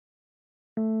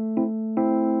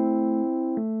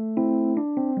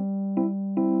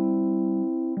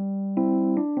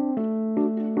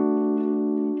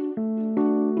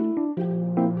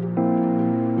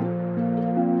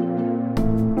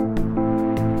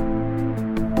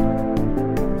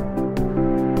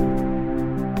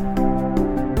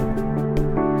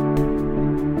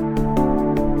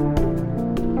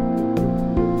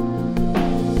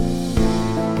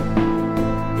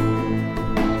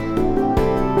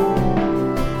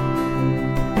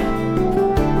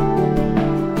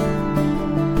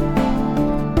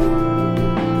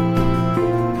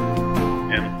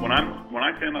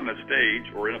a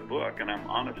stage or in a book and I'm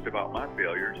honest about my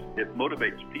failures, it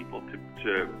motivates people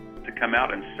to come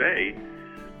out and say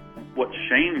what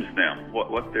shames them,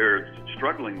 what they're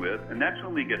struggling with, and that's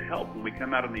when we get help, when we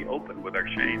come out in the open with our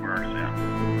shame or our sin.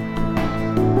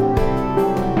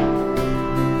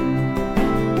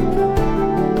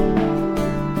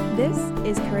 This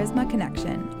is Charisma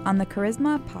Connection on the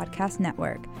Charisma Podcast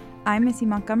Network. I'm Missy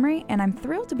Montgomery, and I'm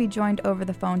thrilled to be joined over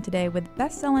the phone today with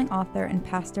best-selling author and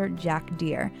pastor Jack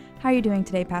Deere. How are you doing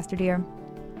today, Pastor Deere?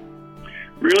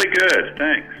 Really good,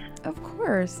 thanks. Of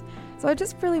course. So I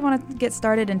just really want to get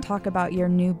started and talk about your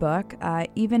new book,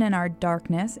 Even in Our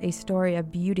Darkness, A Story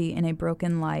of Beauty in a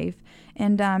Broken Life.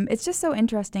 And it's just so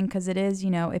interesting because it is,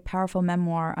 a powerful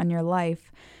memoir on your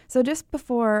life. So just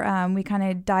before we kind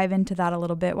of dive into that a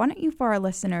little bit, why don't you, for our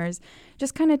listeners,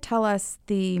 just kind of tell us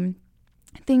the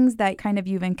things that kind of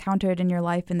you've encountered in your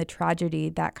life and the tragedy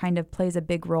that kind of plays a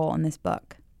big role in this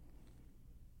book.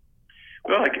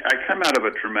 Well, I come out of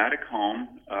a traumatic home.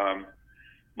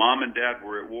 Mom and Dad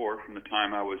were at war from the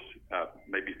time I was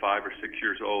maybe 5 or 6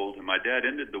 years old, and my dad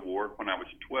ended the war when I was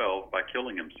 12 by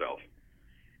killing himself.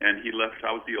 And he left,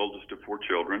 I was the oldest of 4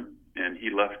 children, and he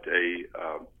left a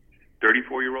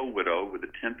 34-year-old widow with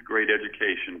a 10th grade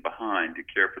education behind to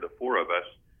care for the 4 of us.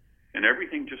 And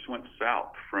everything just went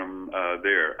south from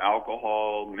there.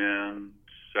 Alcohol, men,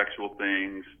 sexual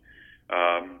things.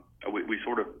 We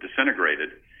sort of disintegrated.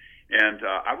 And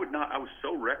I was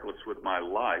so reckless with my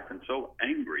life and so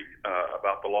angry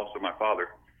about the loss of my father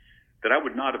that I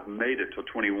would not have made it till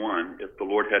 21 if the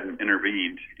Lord hadn't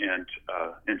intervened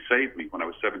and saved me when I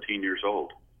was 17 years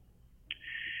old.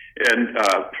 And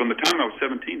from the time I was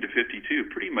 17 to 52,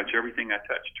 pretty much everything I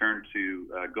touched turned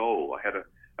to gold.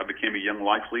 I became a young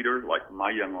life leader, like my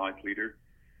young life leader.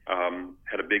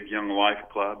 Had a big young life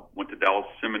club. Went to Dallas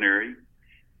Seminary.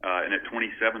 And at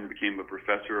 27, became a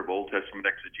professor of Old Testament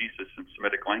exegesis and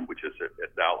Semitic languages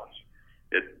at Dallas.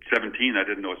 At 17, I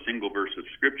didn't know a single verse of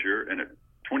Scripture, and at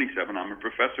 27, I'm a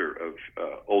professor of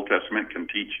Old Testament, can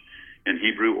teach in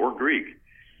Hebrew or Greek,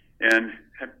 and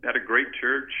had a great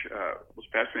church, was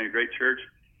pastoring a great church.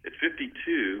 At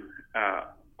 52,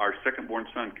 our second-born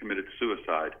son committed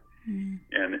suicide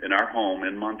in our home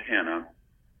in Montana,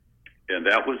 and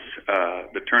that was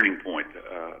the turning point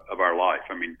of our life.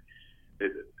 I mean,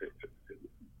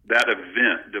 that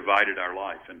event divided our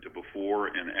life into before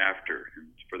and after. And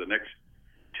for the next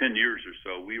 10 years or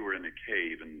so, we were in a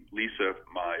cave. And Lisa,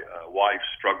 my wife,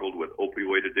 struggled with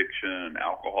opioid addiction,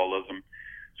 alcoholism.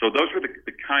 So those were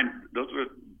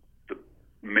the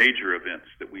major events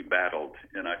that we battled.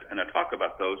 And I talk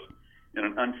about those in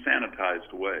an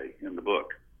unsanitized way in the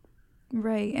book.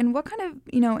 Right. And what kind of,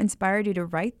 inspired you to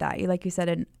write that? Like you said,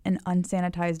 in an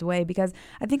unsanitized way, because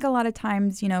I think a lot of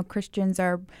times, Christians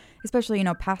are, especially,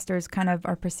 pastors kind of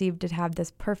are perceived to have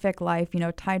this perfect life,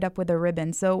 tied up with a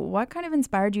ribbon. So what kind of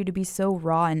inspired you to be so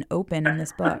raw and open in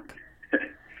this book?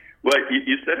 Well,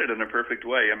 you said it in a perfect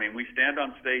way. I mean, we stand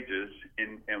on stages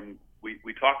and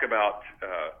we talk about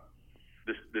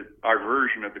our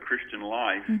version of the Christian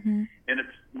life, and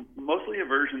it's mostly a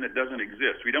version that doesn't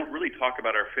exist. We don't really talk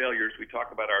about our failures. We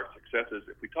talk about our successes.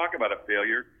 If we talk about a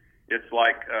failure, it's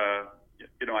like,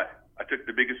 I took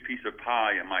the biggest piece of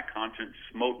pie and my conscience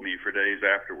smote me for days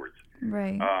afterwards.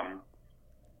 Right.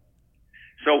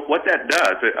 So what that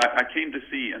does, I came to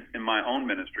see in my own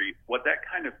ministry, what that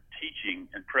kind of teaching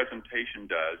and presentation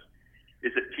does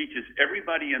is it teaches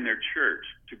everybody in their church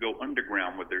to go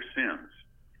underground with their sins.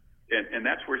 And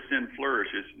that's where sin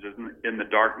flourishes, in the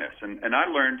darkness. And I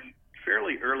learned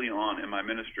fairly early on in my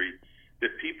ministry that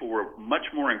people were much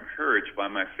more encouraged by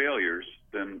my failures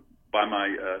than by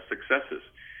my successes.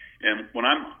 And when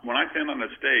I stand on a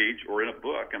stage or in a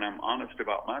book and I'm honest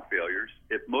about my failures,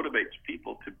 it motivates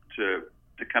people to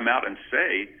come out and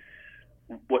say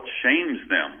what shames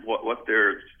them, what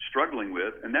they're struggling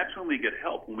with. And that's when we get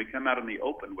help, when we come out in the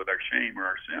open with our shame or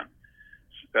our sin.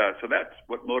 So that's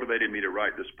what motivated me to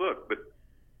write this book. But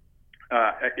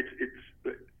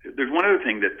there's one other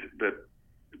thing that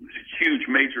was a huge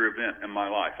major event in my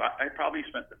life. I probably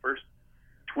spent the first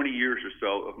 20 years or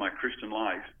so of my Christian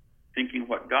life thinking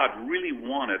what God really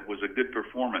wanted was a good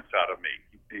performance out of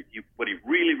me. What he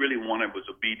really, really wanted was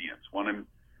obedience, wanted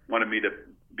me to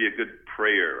be a good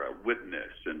prayer, a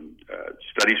witness, and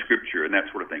study Scripture and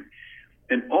that sort of thing.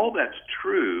 And all that's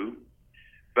true,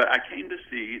 but I came to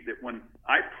see that when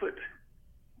I put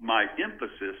my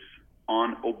emphasis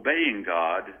on obeying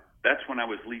God, that's when I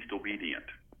was least obedient.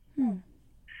 And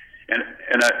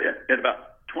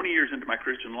about 20 years into my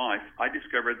Christian life, I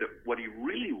discovered that what he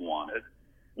really wanted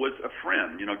was a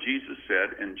friend. You know, Jesus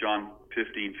said in John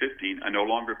 15:15, I no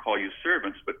longer call you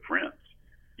servants, but friends.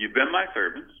 You've been my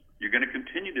servants. You're going to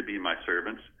continue to be my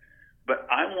servants, but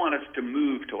I want us to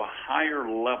move to a higher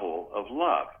level of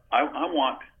love. I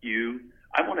want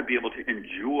to be able to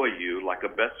enjoy you like a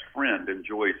best friend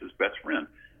enjoys his best friend.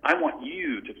 I want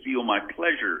you to feel my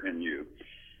pleasure in you.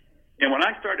 And when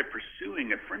I started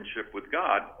pursuing a friendship with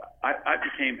God, I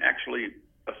became actually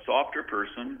a softer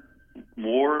person,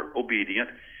 more obedient,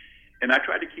 and I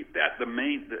tried to keep that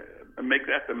make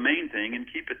that the main thing and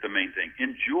keep it the main thing.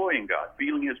 Enjoying God,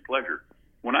 feeling his pleasure.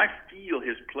 When I feel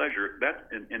his pleasure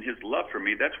and his love for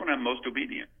me, that's when I'm most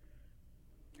obedient.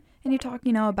 And you talk,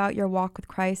 about your walk with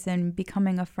Christ and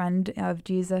becoming a friend of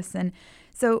Jesus. And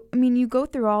so, you go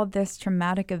through all this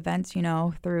traumatic events,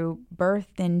 through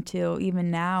birth into even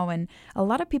now. And a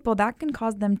lot of people, that can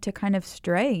cause them to kind of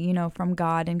stray, from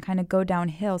God and kind of go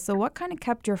downhill. So what kind of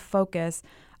kept your focus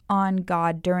on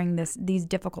God during these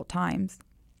difficult times?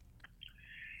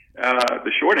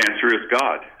 The short answer is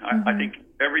God. I think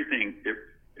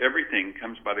everything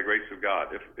comes by the grace of God.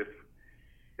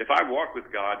 If I walk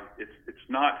with God, it's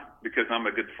not because I'm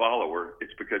a good follower.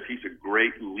 It's because he's a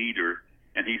great leader,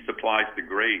 and he supplies the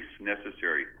grace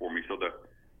necessary for me. So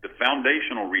the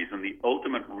foundational reason, the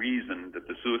ultimate reason that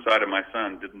the suicide of my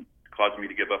son didn't cause me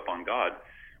to give up on God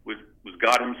was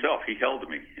God himself. He held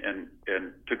me and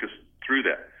took us through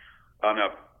that on a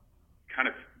kind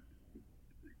of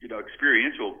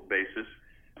experiential basis.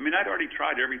 I'd already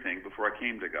tried everything before I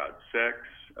came to God. Sex.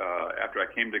 After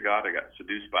I came to God, I got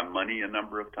seduced by money a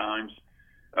number of times,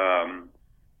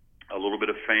 a little bit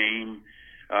of fame.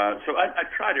 So I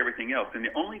tried everything else, and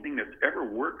the only thing that's ever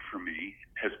worked for me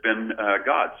has been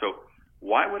God. So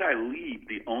why would I leave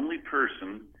the only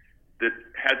person that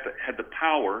had the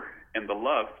power and the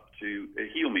love to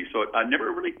heal me? So I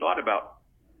never really thought about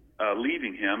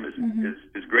leaving him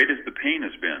as great as the pain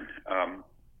has been.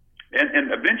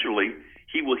 And eventually,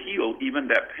 he will heal even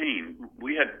that pain.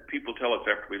 We had people tell us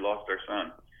after we lost our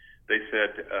son, they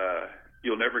said,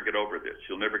 you'll never get over this.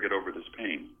 You'll never get over this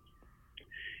pain.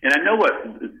 And I know what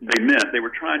they meant. They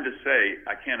were trying to say,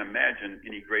 I can't imagine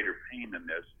any greater pain than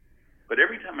this. But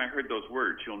every time I heard those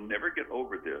words, you'll never get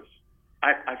over this,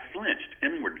 I flinched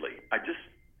inwardly. I just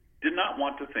did not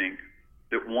want to think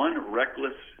that one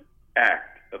reckless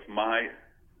act of my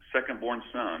second-born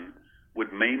son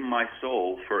would maim my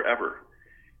soul forever.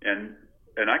 And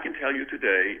I can tell you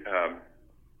today,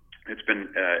 it's been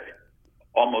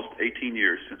almost 18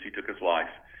 years since he took his life,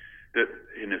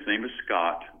 and his name is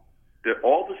Scott, that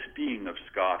all the sting of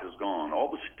Scott is gone, all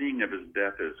the sting of his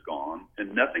death is gone,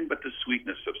 and nothing but the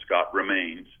sweetness of Scott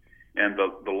remains, and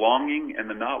the longing and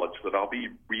the knowledge that I'll be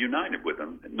reunited with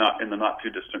him not in the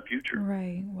not-too-distant future.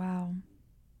 Right, wow.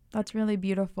 That's really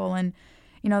beautiful, and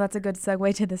that's a good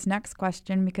segue to this next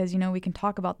question because, we can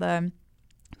talk about the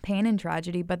pain and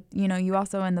tragedy, but, you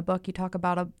also in the book, you talk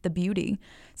about the beauty.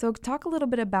 So talk a little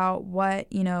bit about what,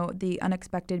 the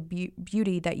unexpected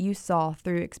beauty that you saw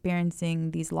through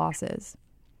experiencing these losses.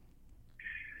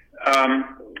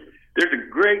 There's a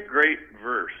great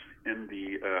verse in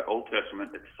the Old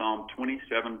Testament. It's Psalm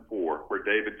 27:4, where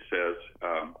David says,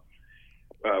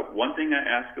 one thing I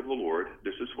ask of the Lord,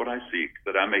 this is what I seek,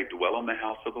 that I may dwell in the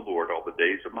house of the Lord all the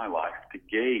days of my life, to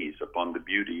gaze upon the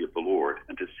beauty of the Lord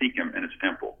and to seek him in his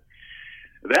temple.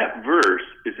 That verse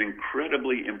is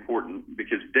incredibly important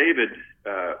because David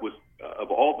was, of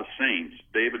all the saints,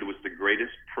 David was the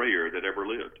greatest prayer that ever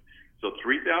lived. So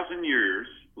 3,000 years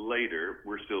later,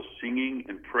 we're still singing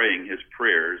and praying his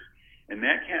prayers, and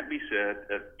that can't be said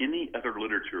of any other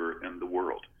literature in the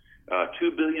world.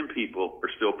 2 billion people are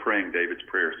still praying David's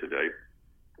prayers today.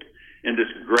 And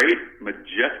this great,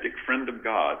 majestic friend of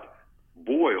God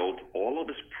boiled all of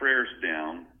his prayers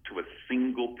down to a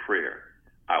single prayer.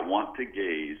 I want to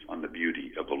gaze on the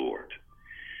beauty of the Lord.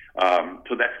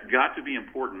 So that's got to be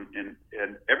important.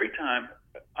 And every time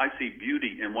I see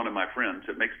beauty in one of my friends,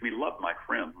 it makes me love my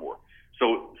friend more.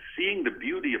 So seeing the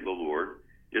beauty of the Lord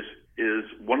is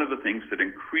one of the things that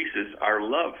increases our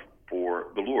love for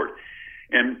the Lord.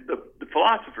 And the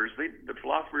philosophers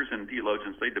and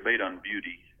theologians, they debate on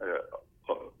beauty,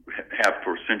 have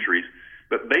for centuries.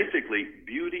 But basically,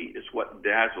 beauty is what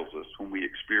dazzles us when we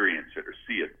experience it or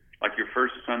see it, like your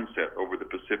first sunset over the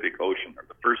Pacific Ocean or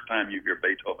the first time you hear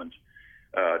Beethoven's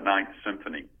Ninth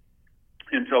Symphony.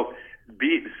 And so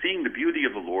seeing the beauty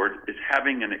of the Lord is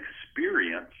having an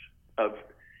experience of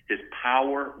his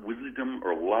power, wisdom,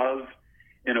 or love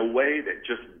in a way that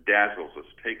just dazzles us,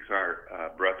 takes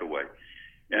our breath away.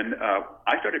 And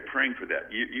I started praying for that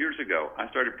years ago. I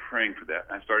started praying for that.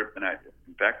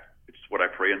 In fact, it's what I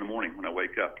pray in the morning when I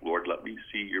wake up. Lord, let me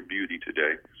see your beauty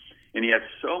today. And he has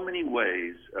so many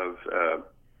ways of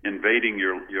invading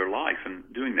your life and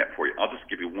doing that for you. I'll just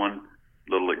give you one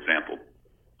little example.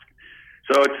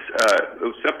 So it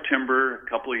was September a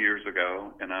couple of years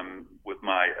ago, and I'm with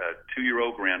my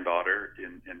 2-year-old granddaughter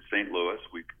in St. Louis.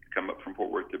 We come up from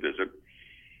Fort Worth to visit,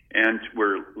 and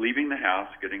we're leaving the house,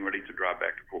 getting ready to drive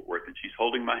back to Fort Worth, and she's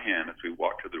holding my hand as we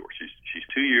walk to the door. She's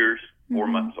 2 years, 4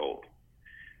 months old,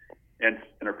 and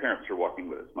her parents are walking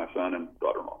with us, my son and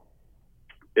daughter-in-law.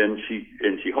 And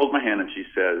she holds my hand and she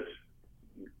says,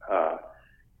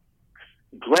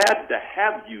 "Glad to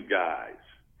have you guys."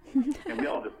 And we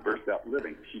all just burst out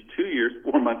living. She's 2 years,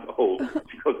 4 months old.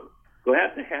 She goes,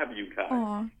 "Glad to have you guys."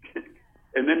 Aww.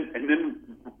 and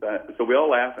then, so we all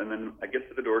laugh. And then I get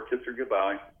to the door, kiss her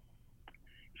goodbye.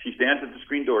 She stands at the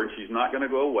screen door, and she's not going to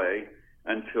go away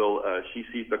until she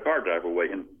sees the car drive away.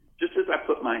 And just as I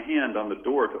put my hand on the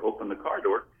door to open the car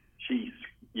door, she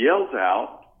yells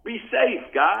out, "Be safe,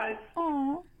 guys!"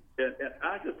 Aww. And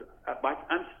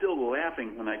I'm still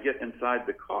laughing when I get inside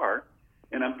the car,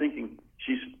 and I'm thinking,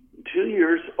 she's 2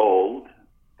 years old,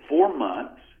 4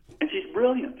 months, and she's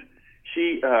brilliant.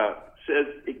 She says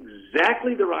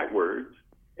exactly the right words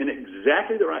in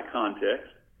exactly the right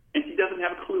context, and she doesn't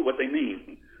have a clue what they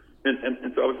mean.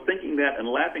 And so I was thinking that and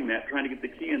laughing that, trying to get the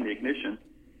key in the ignition,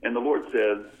 and the Lord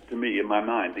says to me in my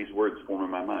mind, these words form in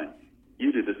my mind,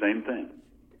 "You do the same thing."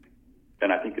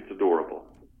 And I think it's adorable.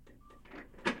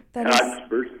 I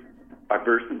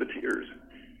burst into tears.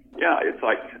 Yeah, it's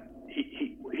like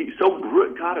he's so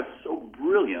God is so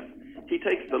brilliant. He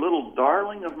takes the little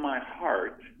darling of my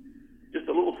heart, just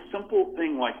a little simple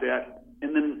thing like that,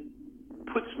 and then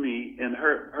puts me in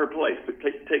her place,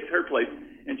 takes her place,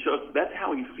 and shows that's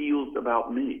how he feels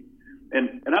about me.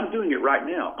 And I'm doing it right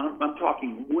now. I'm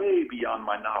talking way beyond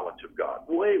my knowledge of God,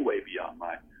 way beyond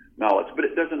my knowledge, but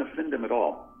it doesn't offend him at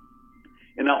all.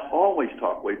 And I'll always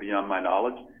talk way beyond my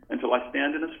knowledge until I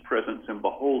stand in his presence and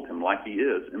behold him like he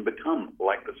is and become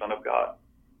like the Son of God.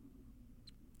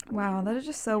 Wow, that is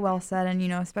just so well said. And,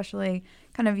 especially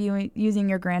kind of you using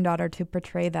your granddaughter to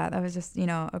portray that. That was just,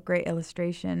 a great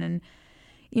illustration. And,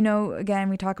 again,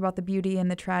 we talk about the beauty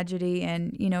and the tragedy,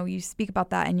 and, you speak about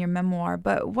that in your memoir.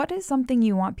 But what is something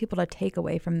you want people to take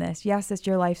away from this? Yes, it's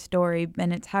your life story,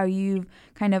 and it's how you've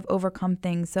kind of overcome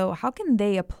things. So how can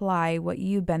they apply what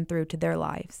you've been through to their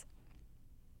lives?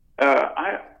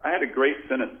 I had a great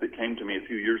sentence that came to me a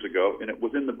few years ago, and it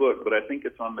was in the book, but I think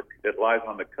it lies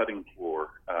on the cutting floor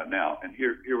now. And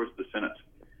here was the sentence: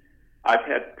 "I've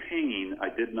had pain I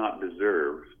did not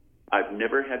deserve. I've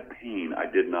never had pain I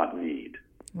did not need."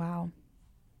 Wow.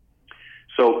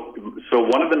 So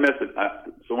one of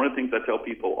the things I tell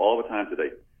people all the time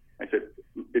today, I said,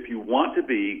 if you want to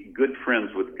be good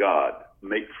friends with God,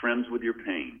 make friends with your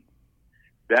pain.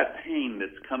 That pain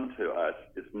that's come to us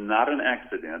is not an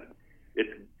accident.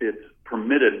 It's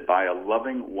permitted by a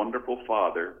loving, wonderful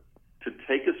Father to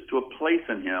take us to a place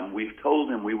in him we've told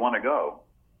him we want to go.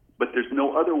 But there's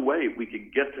no other way we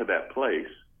could get to that place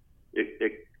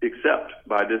except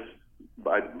by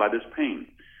this pain.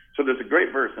 So there's a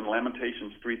great verse in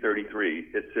Lamentations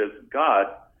 3:33. It says, "God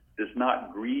does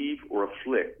not grieve or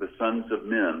afflict the sons of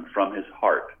men from his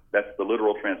heart." That's the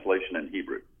literal translation in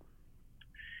Hebrew.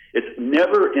 It's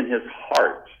never in his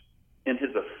heart, in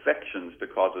his affections, to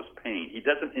cause us pain. He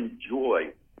doesn't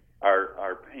enjoy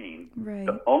our pain. Right.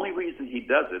 The only reason he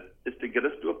does it is to get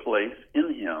us to a place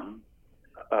in him,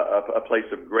 a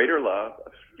place of greater love,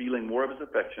 of feeling more of his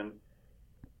affection.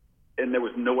 And there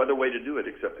was no other way to do it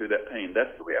except through that pain.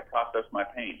 That's the way I process my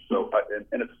pain. So,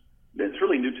 and it's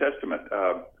really New Testament.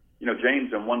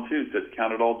 James in 1:2 says,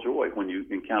 "Count it all joy when you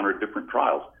encounter different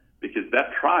trials," because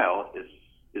that trial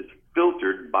is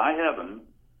filtered by heaven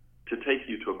to take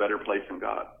you to a better place in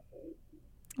God.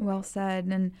 Well said.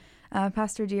 And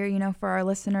Pastor Deere, for our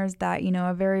listeners that,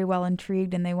 are very well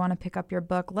intrigued and they want to pick up your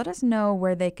book, let us know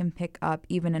where they can pick up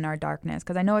Even in Our Darkness,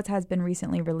 because I know it has been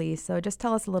recently released. So just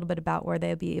tell us a little bit about where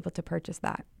they'll be able to purchase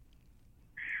that.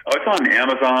 Oh, it's on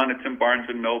Amazon. It's in Barnes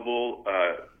 & Noble.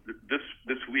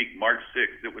 This week, March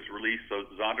 6th, it was released, so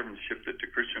Zondervan shipped it to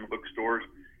Christian bookstores.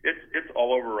 It's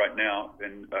all over right now,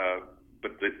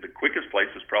 but the quickest place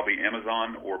is probably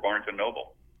Amazon or Barnes &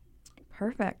 Noble.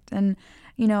 Perfect. And,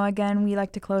 again, we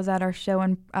like to close out our show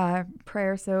in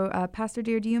prayer. So, Pastor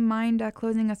Deere, do you mind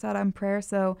closing us out in prayer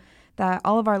so that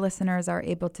all of our listeners are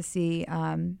able to see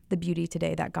the beauty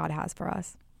today that God has for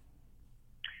us?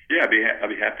 Yeah, I'd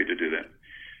be happy to do that.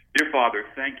 Dear Father,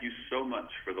 thank you so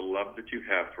much for the love that you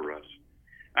have for us.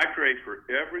 I pray for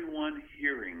everyone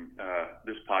hearing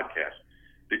this podcast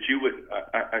that you would,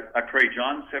 I pray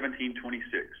John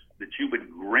 17:26, that you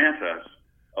would grant us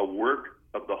a work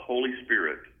of the Holy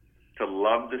Spirit to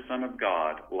love the Son of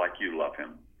God like you love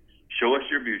him. Show us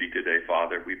your beauty today,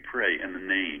 Father. We pray in the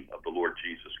name of the Lord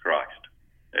Jesus Christ.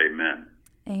 Amen.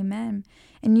 Amen.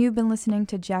 And you've been listening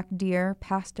to Jack Deere,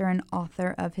 pastor and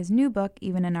author of his new book,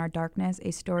 Even in Our Darkness,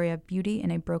 A Story of Beauty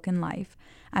in a Broken Life.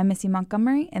 I'm Missy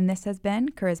Montgomery, and this has been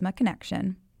Charisma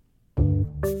Connection.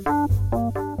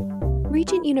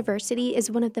 Regent University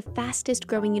is one of the fastest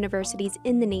growing universities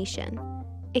in the nation,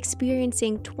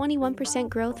 experiencing 21%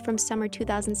 growth from summer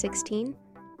 2016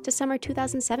 to summer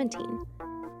 2017.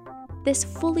 This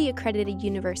fully accredited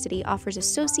university offers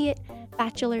associate,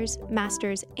 bachelor's,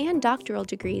 master's, and doctoral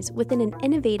degrees within an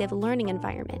innovative learning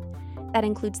environment that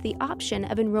includes the option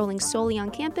of enrolling solely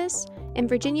on campus in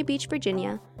Virginia Beach,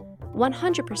 Virginia,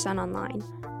 100% online,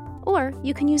 or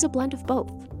you can use a blend of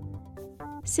both.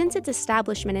 Since its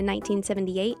establishment in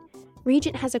 1978,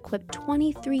 Regent has equipped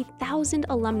 23,000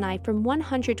 alumni from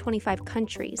 125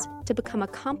 countries to become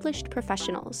accomplished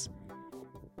professionals.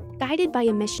 Guided by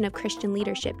a mission of Christian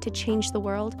leadership to change the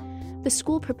world, the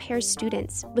school prepares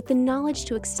students with the knowledge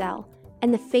to excel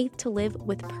and the faith to live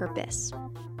with purpose.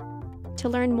 To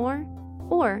learn more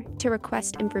or to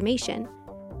request information,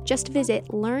 just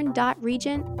visit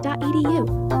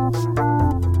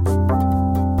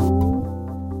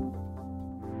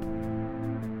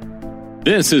learn.regent.edu.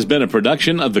 This has been a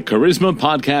production of the Charisma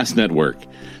Podcast Network.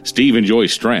 Steve and Joy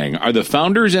Strang are the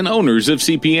founders and owners of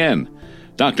CPN.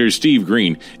 Dr. Steve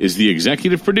Green is the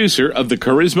executive producer of the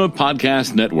Charisma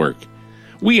Podcast Network.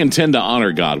 We intend to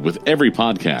honor God with every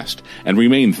podcast and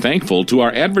remain thankful to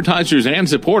our advertisers and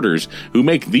supporters who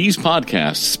make these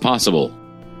podcasts possible.